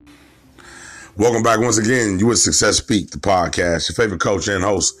Welcome back once again. You with Success Peak, the podcast. Your favorite coach and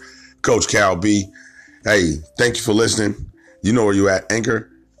host, Coach Cal B. Hey, thank you for listening. You know where you at,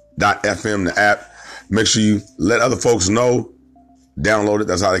 Anchor.fm, the app. Make sure you let other folks know. Download it.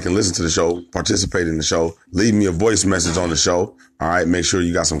 That's how they can listen to the show, participate in the show. Leave me a voice message on the show. All right. Make sure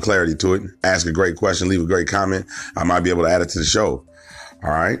you got some clarity to it. Ask a great question. Leave a great comment. I might be able to add it to the show.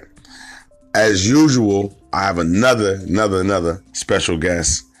 All right. As usual, I have another special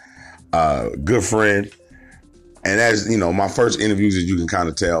guest, good friend. And as you know, my first interviews, as you can kind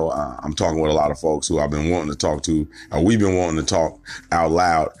of tell, I'm talking with a lot of folks who I've been wanting to talk to, or we've been wanting to talk out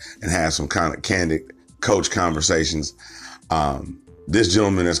loud and have some kind of candid coach conversations. This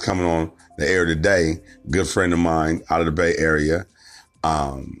gentleman that's coming on the air today, good friend of mine out of the Bay Area.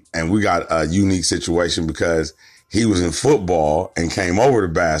 And we got a unique situation because he was in football and came over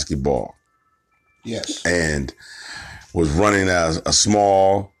to basketball. Yes. And was running a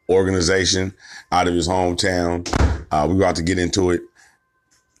small organization out of his hometown. We're about to get into it.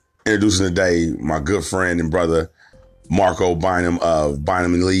 Introducing today my good friend and brother, Marco Bynum of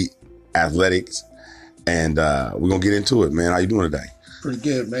Bynum Elite Athletics. And we're going to get into it, man. How you doing today? Pretty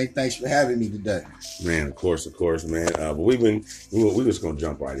good, man. Thanks for having me today. Man, of course, man. But we're just going to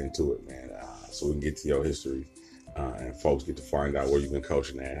jump right into it, man. So we can get to your history and folks get to find out where you've been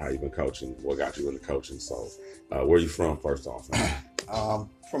coaching at, how you've been coaching, what got you into coaching. So where are you from, first off?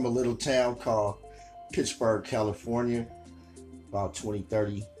 From a little town called Pittsburgh, California, about 20,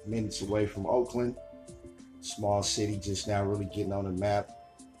 30 minutes away from Oakland. Small city, just now really getting on the map.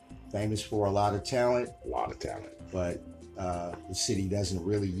 Famous for a lot of talent. But the city doesn't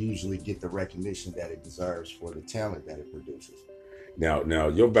really usually get the recognition that it deserves for the talent that it produces. Now,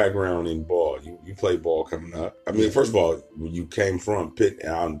 your background in ball, you played ball coming up. I mean, first of all, when you came from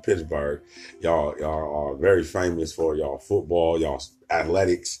out in Pittsburgh, y'all are very famous for y'all football, y'all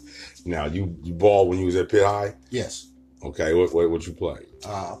athletics. Now, you ball when you was at Pitt High? Yes. Okay, what you play?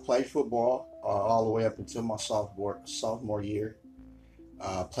 I played football all the way up until my sophomore year.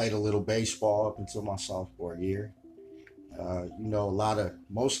 Played a little baseball up until my sophomore year.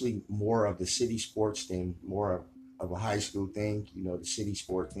 Mostly more of the city sports thing, more of a high school thing. You know, the city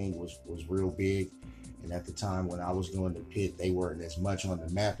sport thing was real big. And at the time when I was going to Pitt, they weren't as much on the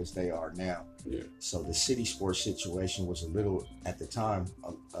map as they are now. Yeah. So the city sports situation was a little, at the time,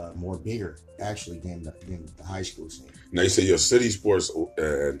 more bigger, actually, than the high school scene. Now, you say your city sports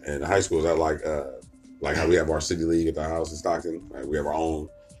and high school, is that like how we have our city league at the house in Stockton? Right? We have our own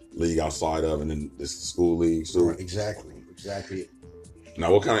league outside of, and then this is the school league. So right, exactly.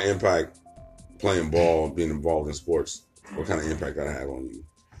 Now, what kind of impact playing ball, being involved in sports, what kind of impact that have on you?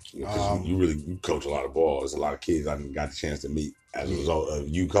 Because you coach a lot of ball. There's a lot of kids I got the chance to meet as a result of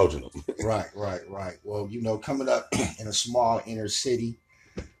you coaching them. Right. Well, coming up in a small inner city,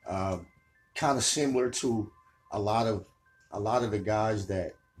 kind of similar to a lot of the guys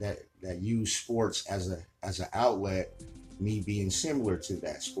that use sports as an outlet. Me being similar to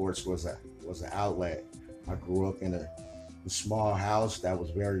that, sports was an outlet. I grew up in a small house that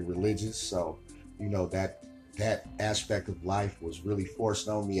was very religious, so that aspect of life was really forced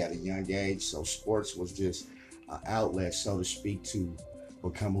on me at a young age. So sports was just an outlet, so to speak, to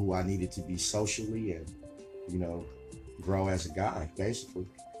become who I needed to be socially and grow as a guy, basically.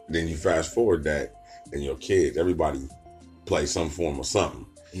 Then you fast forward that, and your kids, everybody plays some form of something.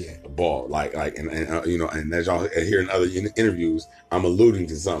 Yeah, a ball, and as y'all hear in other interviews, I'm alluding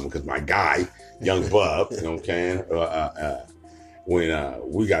to something because my guy, young Bub, you know what I'm saying? When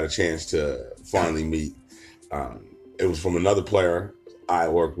we got a chance to finally meet, it was from another player I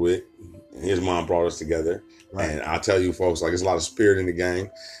worked with, and his mom brought us together. Right. And I'll tell you, folks, there's a lot of spirit in the game.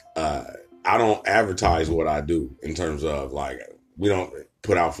 I don't advertise what I do in terms of we don't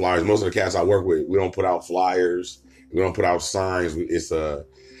put out flyers. Most of the cats I work with, we don't put out flyers. We don't put out signs. It's a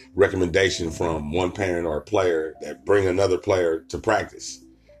recommendation from one parent or a player that bring another player to practice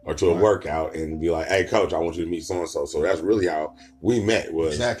or to a workout and be like, hey, coach, I want you to meet so-and-so. So that's really how we met,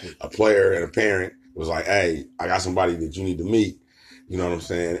 was exactly. A player and a parent was like, hey, I got somebody that you need to meet. You know what I'm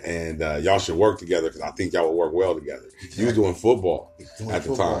saying? And y'all should work together because I think y'all would work well together. Exactly. You was doing football at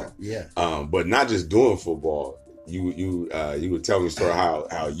the time. Yeah. But not just doing football. You would tell me a story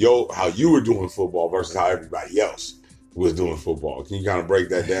how you were doing football versus how everybody else was doing football. Can you kind of break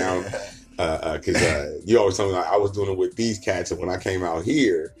that down? Because you always tell me I was doing it with these cats, and when I came out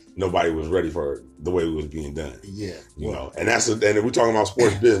here, nobody was ready for the way it was being done. Yeah, and and we're talking about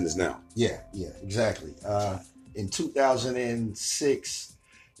sports business now. Yeah, exactly. In 2006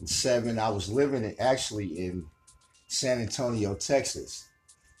 and 2007, I was living in San Antonio, Texas,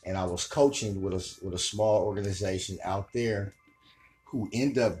 and I was coaching with a small organization out there, who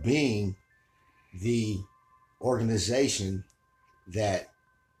ended up being the organization that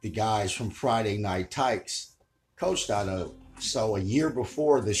the guys from Friday Night Tykes coached out of. So a year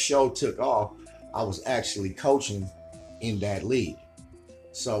before the show took off, I was actually coaching in that league.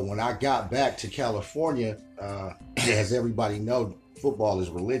 So when I got back to California, as everybody knows, football is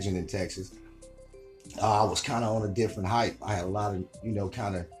religion in Texas. I was kind of on a different hype. I had a lot of,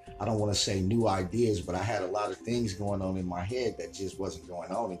 I don't want to say new ideas, but I had a lot of things going on in my head that just wasn't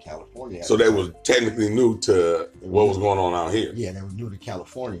going on in California. So they were technically new to what was going on out here. Yeah, they were new to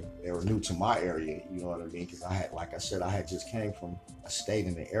California. They were new to my area, you know what I mean? Because I had, like I said, I had just came from a state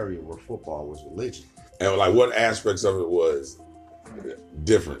in the area where football was religion. And like what aspects of it was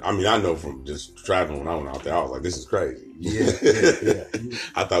different? I mean, I know from just traveling when I went out there, I was like, this is crazy. Yeah.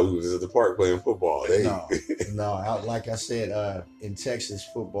 I thought we was just at the park playing football. No. Like I said, in Texas,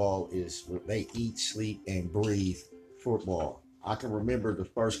 football is, they eat, sleep, and breathe football. I can remember the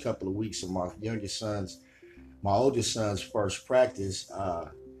first couple of weeks of my oldest son's first practice.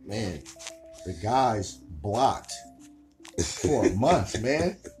 Man, the guys blocked for a month,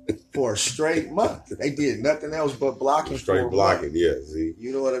 man. For a straight month. They did nothing else but blocking. Straight blocking, yeah. See?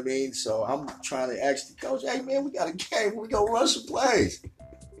 You know what I mean? So I'm trying to ask the coach, hey man, we got a game. We go run some plays.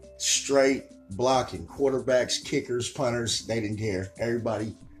 Straight blocking. Quarterbacks, kickers, punters, they didn't care.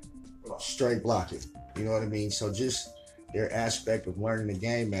 Everybody straight blocking. You know what I mean? So just their aspect of learning the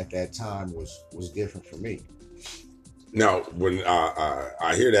game at that time was different for me. Now, when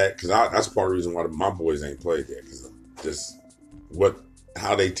I hear that, because that's part of the reason why my boys ain't played there, because just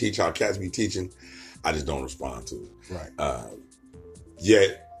how they teach, how cats be teaching, I just don't respond to it. Right.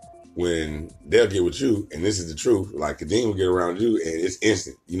 Yet, when they'll get with you, and this is the truth, like Kadeem will get around you, and it's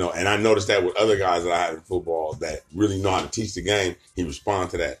instant, and I noticed that with other guys that I have in football that really know how to teach the game, he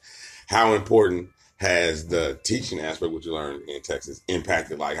responds to that. How important has the teaching aspect, what you learned in Texas,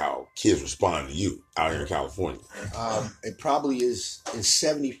 impacted like how kids respond to you out here in California? It probably is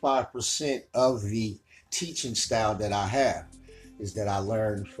 75% of the teaching style that I have is that I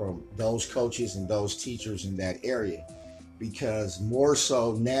learned from those coaches and those teachers in that area. Because more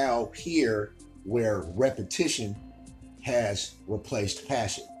so now here where repetition has replaced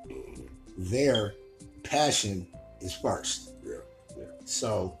passion, their passion is first. Yeah.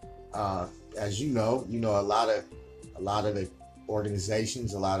 So as you know, a lot of the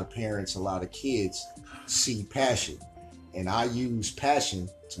organizations, a lot of parents, a lot of kids see passion, and I use passion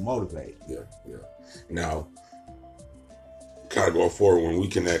to motivate. Yeah. Now, kind of going forward, when we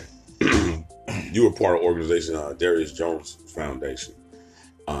connect, you were part of organization Darius Jones Foundation,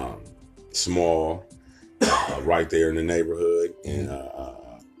 small, right there in the neighborhood in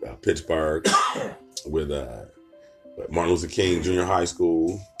Pittsburgh, with Martin Luther King Junior High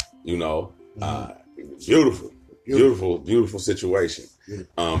School. Beautiful situation.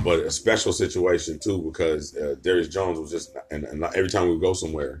 But a special situation too, because Darius Jones was just, and every time we would go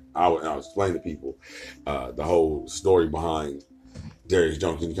somewhere, I would explain to people the whole story behind Darius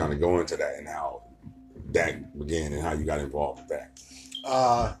Jones. Can you kind of go into that and how that began and how you got involved with that?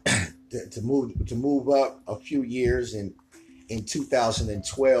 To move up a few years, in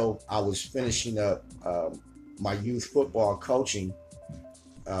 2012, I was finishing up my youth football coaching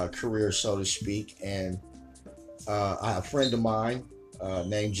career, so to speak, and a friend of mine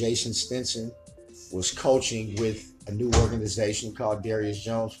named Jason Stinson was coaching with a new organization called Darius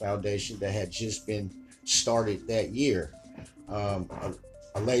Jones Foundation that had just been started that year.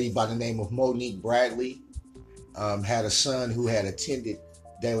 A lady by the name of Monique Bradley had a son who had attended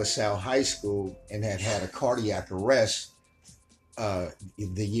De La Salle High School and had a cardiac arrest the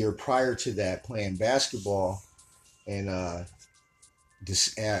year prior to that, playing basketball, and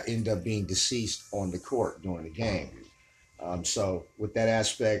ended up being deceased on the court during the game. So with that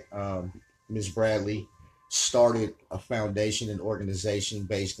aspect, Ms. Bradley started a foundation and organization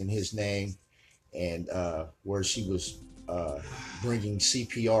based in his name, and where she was bringing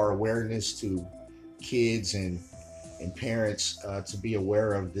CPR awareness to kids and parents to be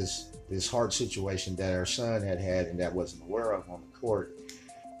aware of this heart situation that our son had and that wasn't aware of on the court.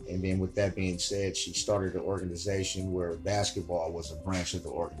 And then with that being said, she started an organization where basketball was a branch of the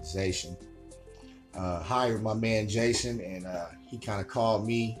organization. Hired my man Jason, and he kind of called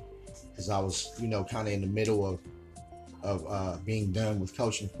me because I was, kind of in the middle of being done with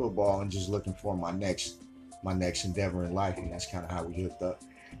coaching football and just looking for my next endeavor in life, and that's kind of how we hooked up.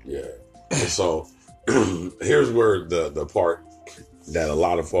 Yeah. So here's where the part that a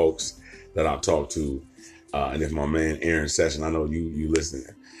lot of folks that I've talked to, and if my man Aaron Session, I know you listening,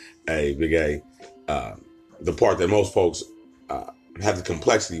 hey, Big A, the part that most folks have the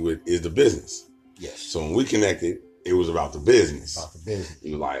complexity with is the business. Yes. So when we connected, it was about the business. About the business.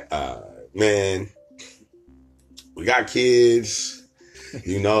 You like, man, we got kids,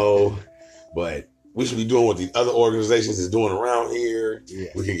 but we should be doing what the other organizations is doing around here. Yeah.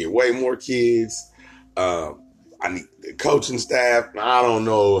 We can get way more kids. I need the coaching staff. I don't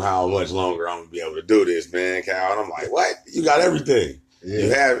know how much longer I'm gonna be able to do this, man, Cal. And I'm like, what? You got everything. Yeah. You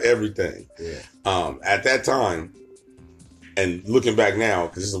have everything. Yeah. At that time, and looking back now,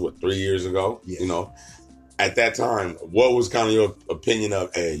 because this is 3 years ago, Yeah. At that time, what was kind of your opinion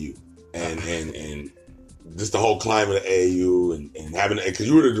of AAU and just the whole climate of AAU and having, because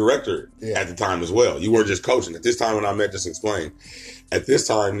you were the director at the time as well. You weren't just coaching. At this time when I met, just explain. At this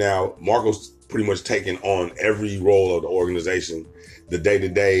time now, Marco's pretty much taking on every role of the organization, the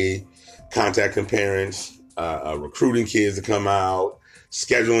day-to-day, contacting parents, recruiting kids to come out,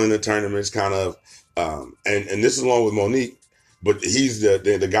 scheduling the tournaments, kind of, and this is along with Monique, but he's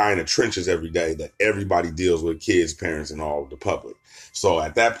the guy in the trenches every day that everybody deals with, kids, parents, and all the public. So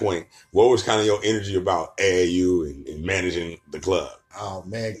at that point, what was kind of your energy about AAU and managing the club? Oh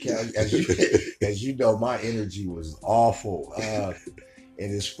man, Cal, as you know, my energy was awful. And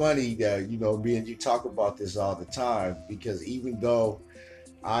it's funny that, me and you talk about this all the time, because even though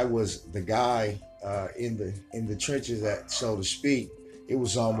I was the guy in the trenches, so to speak, it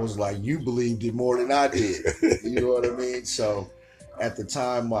was almost like you believed it more than I did. You know what I mean? So at the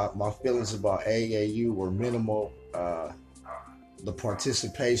time, my feelings about AAU were minimal. The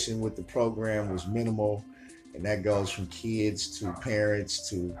participation with the program was minimal, and that goes from kids to parents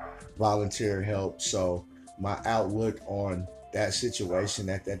to volunteer help. So my outlook on that situation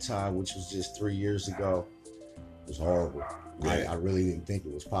at that time, which was just 3 years ago, was horrible. Yeah. I really didn't think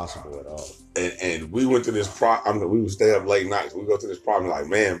it was possible at all. And we went to this we would stay up late nights. We go to this problem like,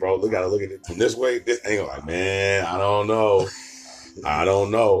 man, bro, we got to look at it from this way, this angle. Like, man, I don't know.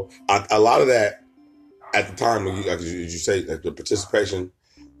 A lot of that at the time, as you say, like the participation,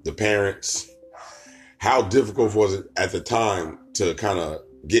 the parents, how difficult was it at the time to kind of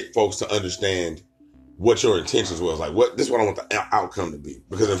get folks to understand what your intentions was? Like, this is what I want the outcome to be.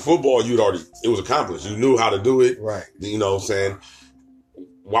 Because in football, it was accomplished. You knew how to do it. Right. You know what I'm saying?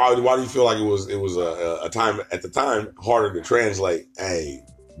 Why do you feel like it was a time at the time harder to translate? Hey,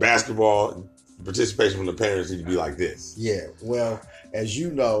 basketball participation from the parents need to be like this. Yeah. Well, as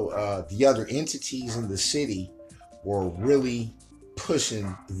you know, the other entities in the city were really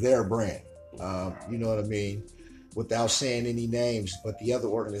pushing their brand. You know what I mean? Without saying any names, but the other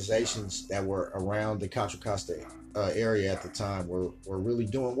organizations that were around the Contra Costa area at the time were really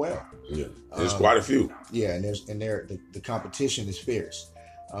doing well. Yeah, there's quite a few. Yeah, and the competition is fierce.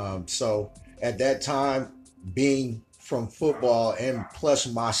 So at that time, being from football and plus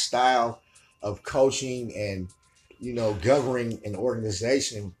my style of coaching and governing an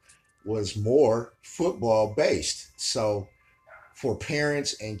organization was more football based. So for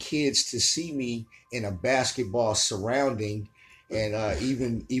parents and kids to see me in a basketball surrounding, and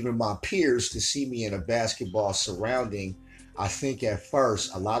even my peers to see me in a basketball surrounding, I think at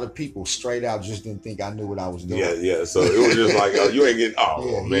first a lot of people straight out just didn't think I knew what I was doing. Yeah. So it was just like, you ain't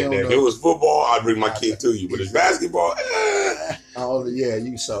getting. Man, if it was football, I'd bring my kid to you. But it's basketball. Oh yeah,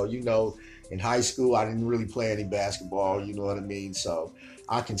 in high school I didn't really play any basketball. You know what I mean? So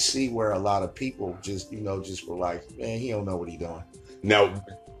I can see where a lot of people just were like, man, he don't know what he's doing. Now,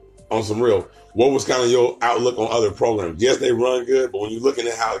 on some real, what was kind of your outlook on other programs? Yes, they run good, but when you're looking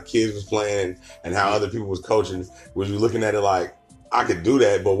at how the kids was playing and how other people was coaching, was you looking at it like, I could do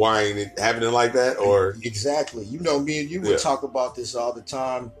that, but why ain't it happening like that? Or exactly. Me and you would talk about this all the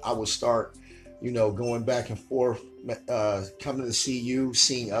time. I would start, going back and forth, coming to see you,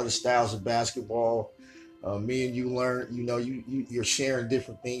 seeing other styles of basketball. Me and you learn, you're sharing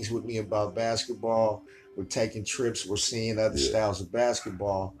different things with me about basketball. We're taking trips. We're seeing other styles of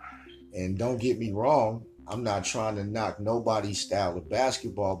basketball. And don't get me wrong, I'm not trying to knock nobody's style of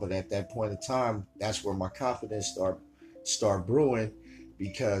basketball, but at that point in time, that's where my confidence start brewing,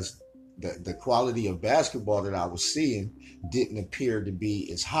 because the quality of basketball that I was seeing didn't appear to be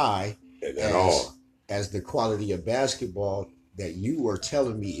as high as the quality of basketball that you were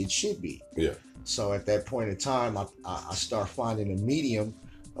telling me it should be. Yeah. So at that point in time, I start finding a medium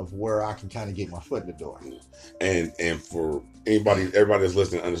of where I can kind of get my foot in the door. And for everybody that's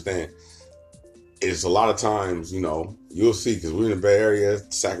listening, understand, it's a lot of times, you'll see, because we're in the Bay Area,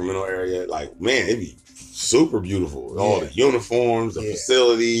 Sacramento area, like, man, it'd be super beautiful. All the uniforms, the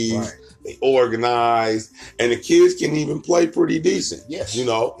facilities, they organized, and the kids can even play pretty decent. Yes.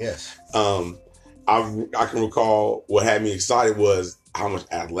 Yes. I can recall what had me excited was how much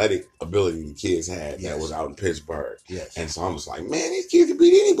athletic ability the kids had that was out in Pittsburgh. Yes. And so I'm just like, man, these kids can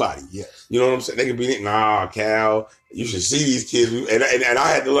beat anybody. Yes. You know what I'm saying? They can beat it. Nah, Cal, you should see these kids. And I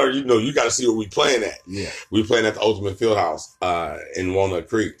had to learn, you got to see what we playing at. Yeah. We playing at the Ultimate Fieldhouse in Walnut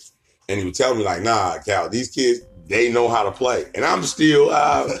Creek. And he would tell me like, nah, Cal, these kids, they know how to play. And I'm still,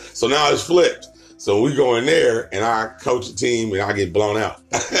 so now it's flipped. So we go in there and I coach a team and I get blown out.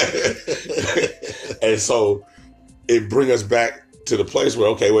 And so it brings us back to the place where,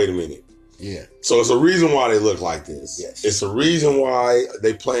 okay, wait a minute. Yeah. So it's a reason why they look like this. Yes. It's a reason why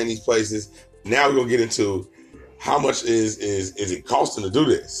they play in these places. Now we're going to get into how much is it costing to do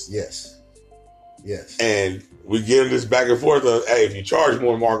this? Yes. Yes. And we give this back and forth of, hey, if you charge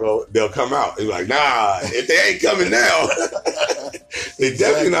more, Marco, they'll come out. He's like, nah, if they ain't coming now, they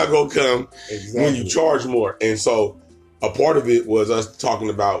definitely not going to come when you charge more. And so a part of it was us talking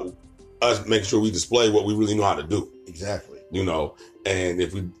about us making sure we display what we really know how to do. Exactly. And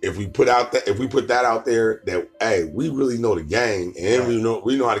if we put that out there that, hey, we really know the game and we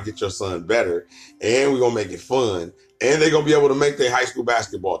know how to get your son better and we're going to make it fun and they're going to be able to make their high school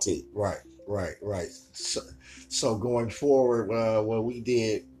basketball team. Right. So going forward, what we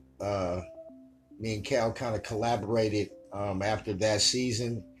did, me and Cal kind of collaborated after that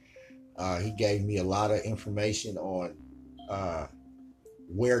season. He gave me a lot of information on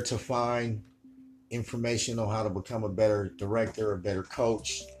where to find information on how to become a better director, a better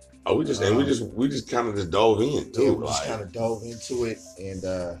coach. Oh, we just kind of dove in too. Yeah, we just kind of dove into it and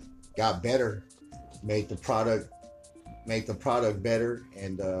got better, made the product better,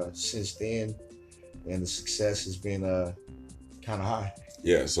 and since then, and the success has been kind of high.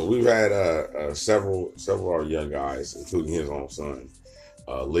 Yeah, so we've had several of our young guys, including his own son,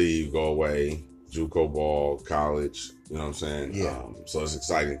 leave, go away, JUCO ball, college. You know what I'm saying? Yeah. So it's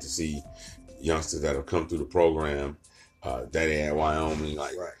exciting to see youngsters that have come through the program, Daddy at Wyoming,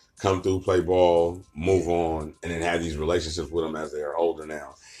 come through, play ball, move on, and then have these relationships with them as they are older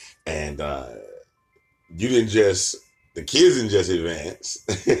now. And the kids didn't just advance.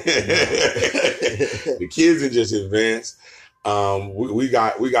 The kids didn't just advance. We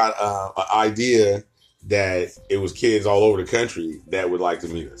got an idea that it was kids all over the country that would like to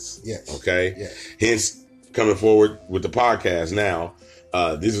meet us. Yes. Okay. Yes. Hence, coming forward with the podcast now.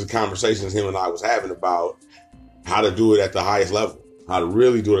 These are conversations him and I was having about how to do it at the highest level, how to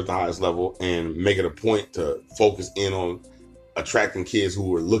really do it at the highest level and make it a point to focus in on attracting kids who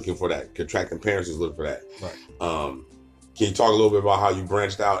were looking for that, attracting parents who's looking for that. Right. Can you talk a little bit about how you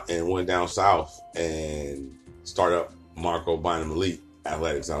branched out and went down south and started up Marco Bynum Elite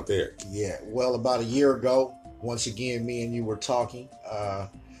Athletics out there? Yeah. Well, about a year ago, once again, me and you were talking,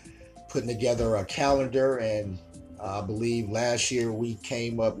 putting together a calendar, and I believe last year we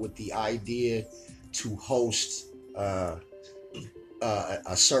came up with the idea to host a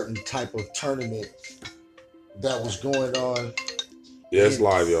certain type of tournament that was going on. Yeah, it's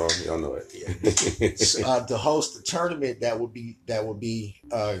live, y'all. Y'all know it. To host a tournament that would be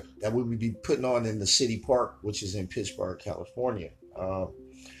putting on in the City Park, which is in Pittsburgh, California.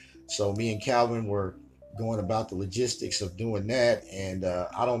 So me and Calvin were going about the logistics of doing that, and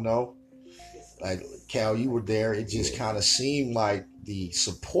I don't know, like Cal, you were there. It just kind of seemed like the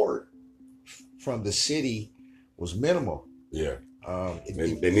support from the city was minimal. Yeah.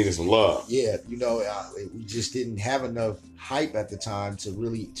 They needed some love. Yeah, we just didn't have enough hype at the time to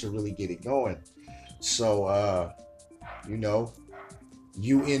really get it going. So,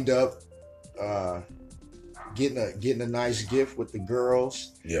 you end up getting a nice gift with the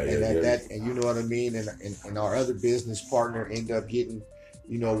girls. And you know what I mean. And our other business partner end up getting,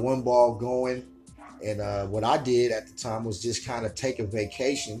 one ball going. And what I did at the time was just kind of take a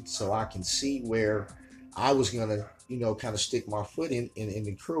vacation so I can see where I was gonna, kind of stick my foot in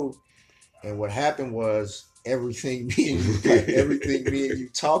the crew. And what happened was everything me and you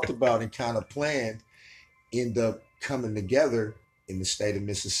talked about and kind of planned end up coming together in the state of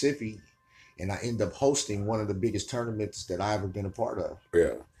Mississippi. And I end up hosting one of the biggest tournaments that I ever been a part of.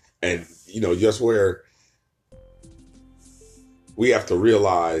 Yeah. And, just where we have to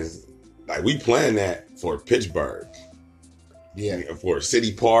realize, like, we planned that for Pittsburgh. Yeah. For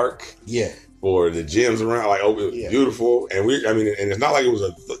City Park. Yeah. For the gyms around, beautiful. And and it's not like it was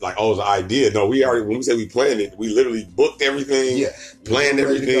it was an idea. No, when we say we planned it, we literally booked everything, planned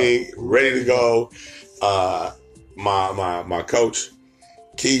everything, ready to go. My coach,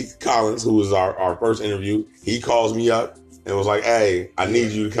 Keith Collins, who was our first interview, he calls me up and was like, hey, I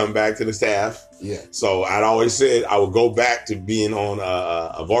need you to come back to the staff. Yeah. So I'd always said I would go back to being on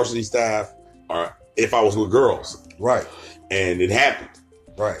a varsity staff, or if I was with girls. Right. And it happened.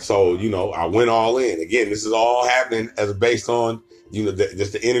 Right. So, I went all in. Again, this is all happening based on you know,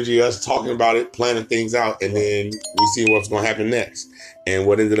 just the energy of us talking about it, planning things out, and then we see what's going to happen next. And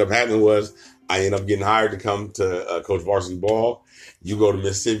what ended up happening was I ended up getting hired to come to coach varsity ball. You go to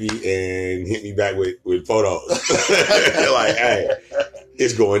Mississippi and hit me back with photos. Like, hey,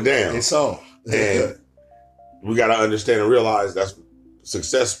 it's going down. It's on. And we got to understand and realize that's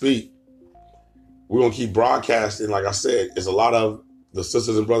success speak. We're going to keep broadcasting. Like I said, it's a lot of the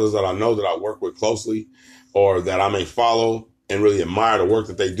sisters and brothers that I know that I work with closely or that I may follow and really admire the work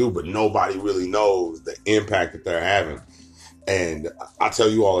that they do, but nobody really knows the impact that they're having. And I tell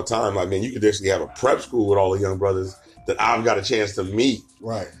you all the time, like, man, you could actually have a prep school with all the young brothers that I've got a chance to meet.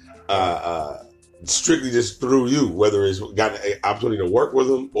 Right. Strictly just through you, whether it's got an opportunity to work with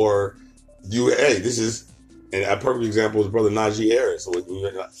them or you, hey, this is, and a perfect example is brother Najee Harris. So,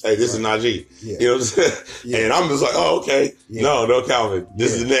 hey, this is Najee. Yeah. You know what I'm saying? Yeah. And I'm just like, oh, okay. Yeah. No, Calvin.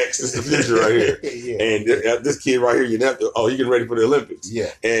 This is the next. This is the future right here. Yeah. And this kid right here, you nephew, he getting ready for the Olympics.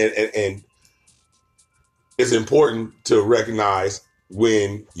 Yeah. And it's important to recognize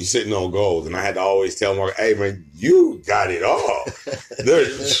when you're sitting on goals. And I had to always tell Mark, hey, man, you got it all.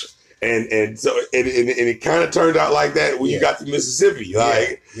 And so it kind of turned out like that when you got to Mississippi.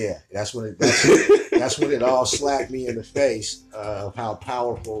 Like, that's when it all slapped me in the face of how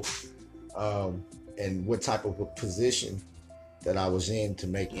powerful and what type of a position that I was in to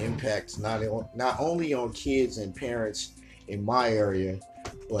make impacts not only on kids and parents in my area,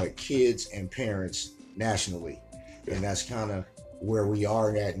 but kids and parents nationally. And that's kind of where we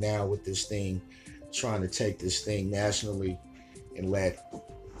are at now with this thing, trying to take this thing nationally and let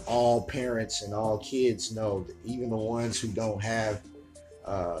all parents and all kids know, that even the ones who don't have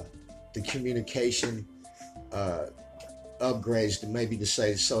the communication upgrades to maybe to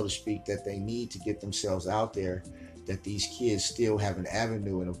say, so to speak, that they need to get themselves out there, that these kids still have an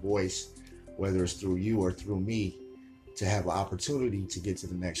avenue and a voice, whether it's through you or through me, to have an opportunity to get to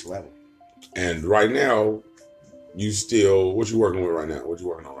the next level. And right now, what you working with right now? What you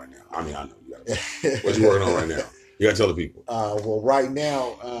working on right now? I mean, I know you got what you working on right now. You got to tell the people. Well, right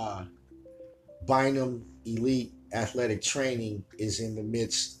now, Bynum Elite Athletic Training is in the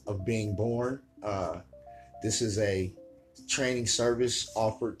midst of being born. This is a training service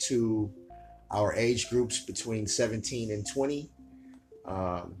offered to our age groups between 17 and 20.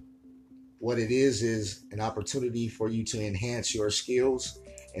 What it is an opportunity for you to enhance your skills,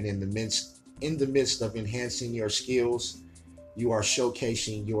 and in the midst of enhancing your skills, you are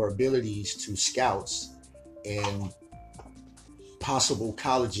showcasing your abilities to scouts and possible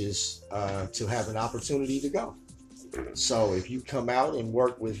colleges to have an opportunity to go. So if you come out and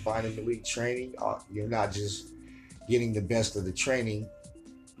work with Bynum Elite Training, you're not just getting the best of the training,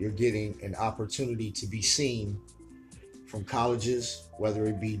 you're getting an opportunity to be seen from colleges, whether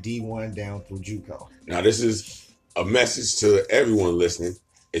it be D1 down through JUCO. Now, this is a message to everyone listening,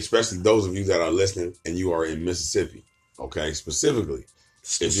 especially those of you that are listening and you are in Mississippi, okay? Specifically.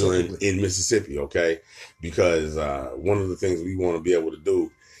 If you're in Mississippi, okay? Because one of the things we want to be able to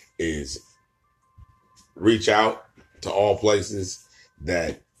do is reach out to all places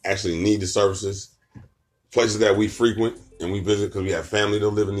that actually need the services, places that we frequent and we visit because we have family that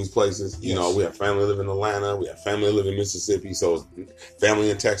live in these places. Yes. You know, we have family that live in Atlanta. We have family that live in Mississippi. So family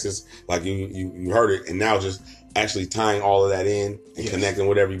in Texas, like you heard it. And now just actually tying all of that in and connecting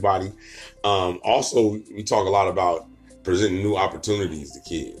with everybody. Also, we talk a lot about presenting new opportunities to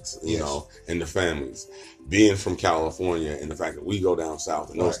kids, you know, and the families. Being from California and the fact that we go down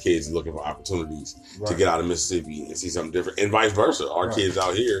south and those kids looking for opportunities to get out of Mississippi and see something different, and vice versa. Our kids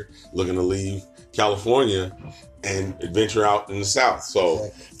out here looking to leave California and adventure out in the south. So,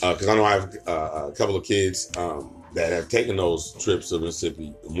 because I know I have a couple of kids that have taken those trips to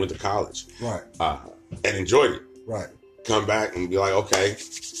Mississippi and went to college, and enjoyed it. Right. Come back and be like, okay,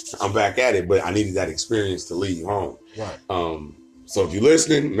 I'm back at it, but I needed that experience to leave home. Right. So if you're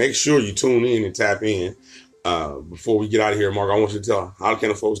listening, make sure you tune in and tap in. Before we get out of here, Mark, I want you to tell how can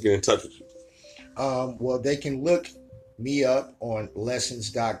the folks get in touch with you? Well, they can look me up on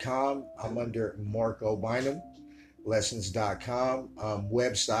lessons.com. I'm under Marco Bynum, lessons.com.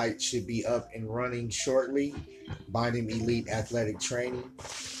 Website should be up and running shortly. Bynum Elite Athletic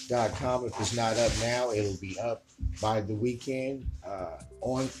Training.com. If it's not up now, it'll be up by the weekend.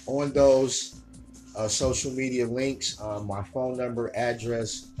 On those social media links, my phone number,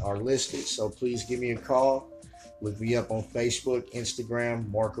 address are listed. So please give me a call. Look me up on Facebook, Instagram,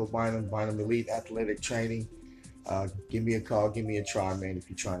 Marco Bynum, Bynum Elite Athletic Training. Give me a call, give me a try, man, if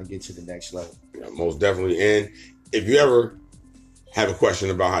you're trying to get to the next level. Yeah, most definitely. And if you ever have a question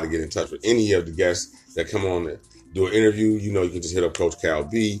about how to get in touch with any of the guests that come on to do an interview, you know, you can just hit up Coach Cal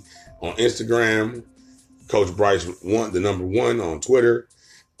B on Instagram, Coach Bryce the number 1 on Twitter,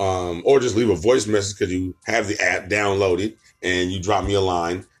 or just leave a voice message because you have the app downloaded and you drop me a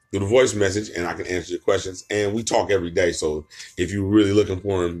line through the voice message and I can answer your questions. And we talk every day. So if you're really looking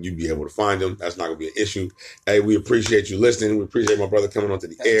for them, you'll be able to find them. That's not going to be an issue. Hey, we appreciate you listening. We appreciate my brother coming onto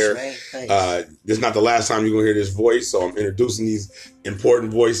the air. This is not the last time you're going to hear this voice. So I'm introducing these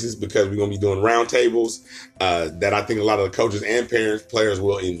important voices because we're going to be doing roundtables that I think a lot of the coaches and players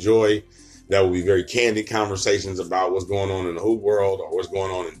will enjoy. That will be very candid conversations about what's going on in the hoop world or what's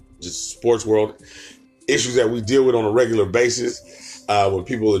going on in just sports world. Issues that we deal with on a regular basis. When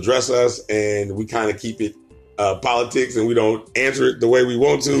people address us and we kind of keep it politics and we don't answer it the way we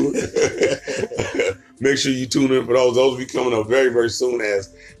want to. Make sure you tune in for those. Those will be coming up very, very soon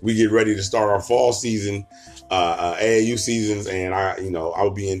as we get ready to start our fall season, AAU seasons. And I'll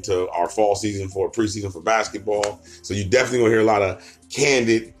be into our fall season for preseason for basketball. So you definitely gonna hear a lot of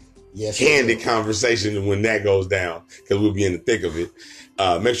candid conversation when that goes down because we'll be in the thick of it.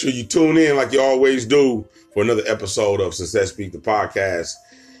 Make sure you tune in like you always do for another episode of Success Speak, the podcast.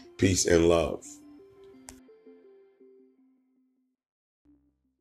 Peace and love.